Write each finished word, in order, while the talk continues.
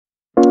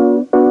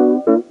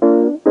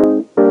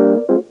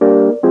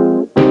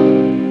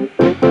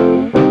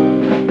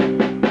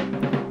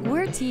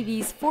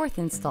fourth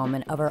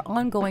installment of our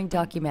ongoing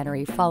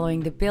documentary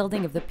following the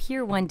building of the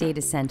Pier 1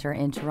 data center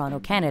in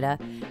Toronto, Canada,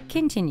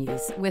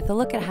 continues with a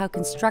look at how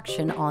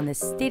construction on this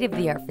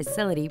state-of-the-art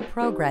facility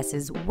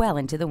progresses well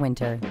into the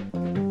winter.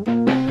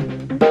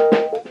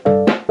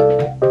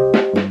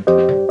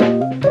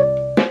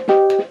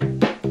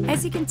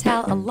 As you can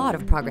tell, a lot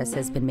of progress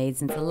has been made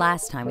since the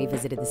last time we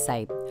visited the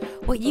site.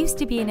 What used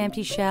to be an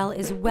empty shell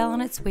is well on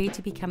its way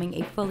to becoming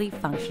a fully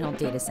functional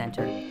data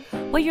center.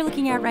 What you're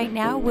looking at right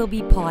now will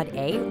be Pod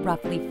A,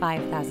 roughly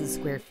 5,000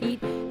 square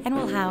feet, and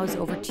will house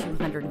over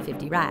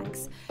 250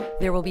 racks.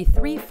 There will be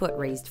 3-foot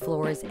raised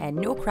floors and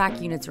no crack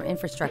units or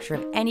infrastructure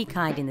of any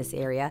kind in this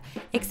area,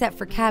 except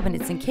for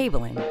cabinets and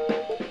cabling.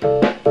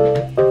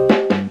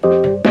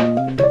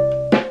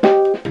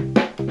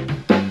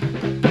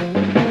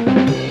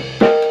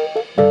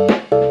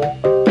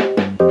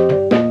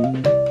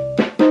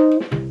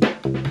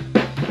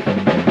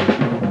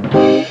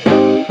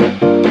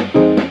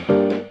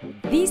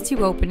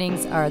 Two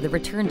openings are the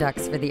return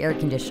ducts for the air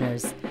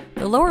conditioners.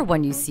 The lower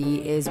one you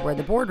see is where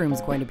the boardroom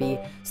is going to be,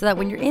 so that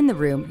when you're in the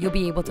room, you'll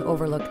be able to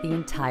overlook the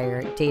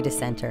entire data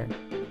center.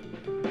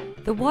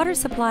 The water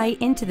supply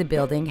into the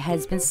building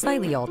has been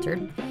slightly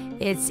altered.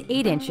 It's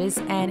 8 inches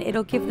and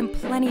it'll give them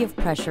plenty of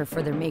pressure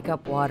for their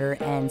makeup water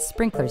and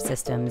sprinkler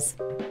systems.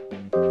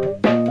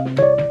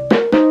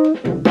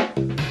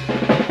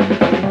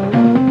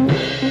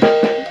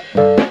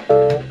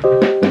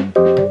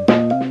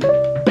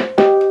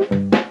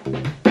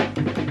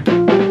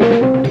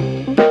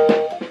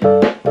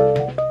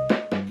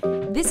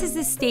 This is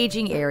the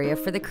staging area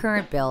for the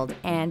current build,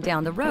 and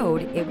down the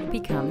road it will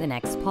become the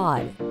next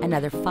pod,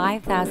 another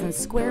 5,000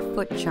 square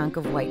foot chunk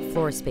of white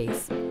floor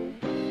space.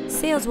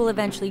 Sales will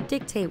eventually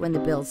dictate when the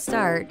builds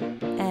start,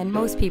 and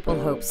most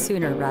people hope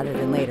sooner rather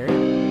than later.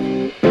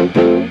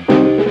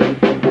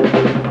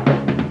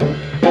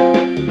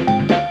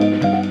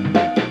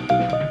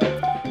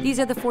 These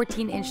are the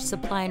 14-inch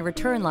supply and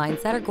return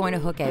lines that are going to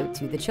hook out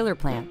to the chiller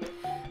plant.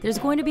 There's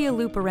going to be a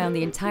loop around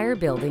the entire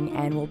building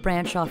and will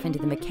branch off into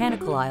the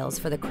mechanical aisles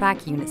for the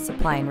crack unit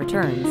supply and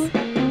returns.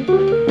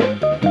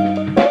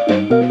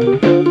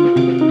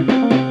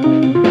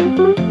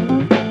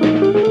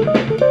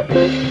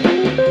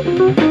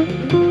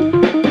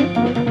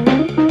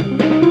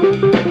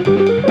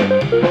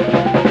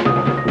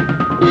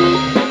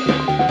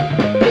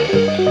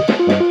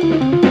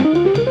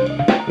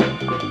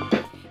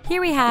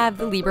 Here we have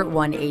the Liebert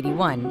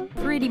 181,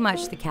 pretty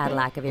much the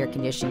Cadillac of air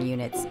conditioning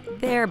units.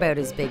 They're about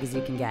as big as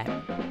you can get.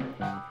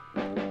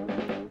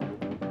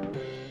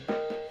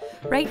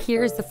 Right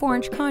here is the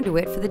 4-inch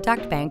conduit for the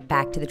duct bank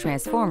back to the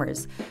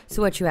transformers.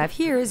 So what you have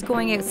here is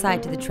going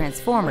outside to the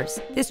transformers.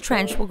 This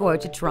trench will go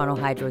out to Toronto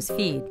Hydro's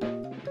feed.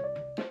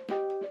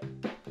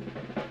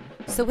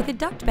 So with the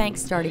duct bank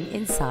starting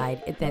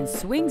inside, it then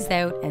swings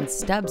out and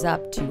stubs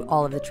up to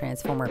all of the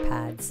transformer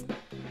pads.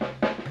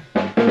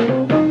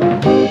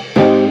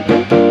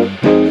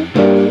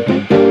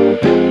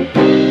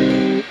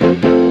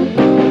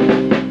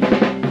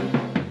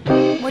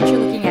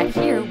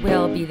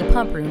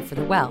 Pump room for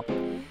the well.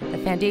 The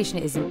foundation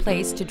is in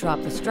place to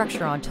drop the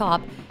structure on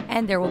top,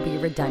 and there will be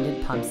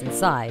redundant pumps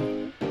inside.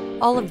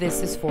 All of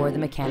this is for the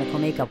mechanical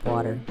makeup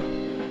water.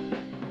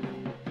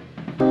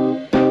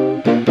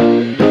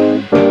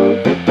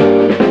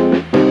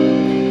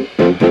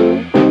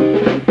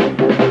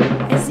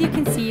 As you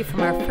can see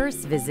from our first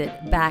visit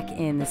back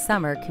in the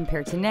summer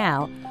compared to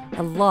now,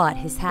 a lot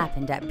has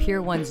happened at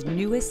Pier 1's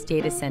newest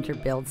data center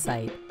build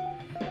site.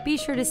 Be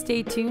sure to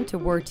stay tuned to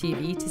WHIR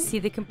TV to see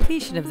the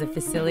completion of the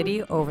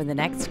facility over the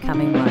next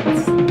coming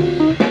months.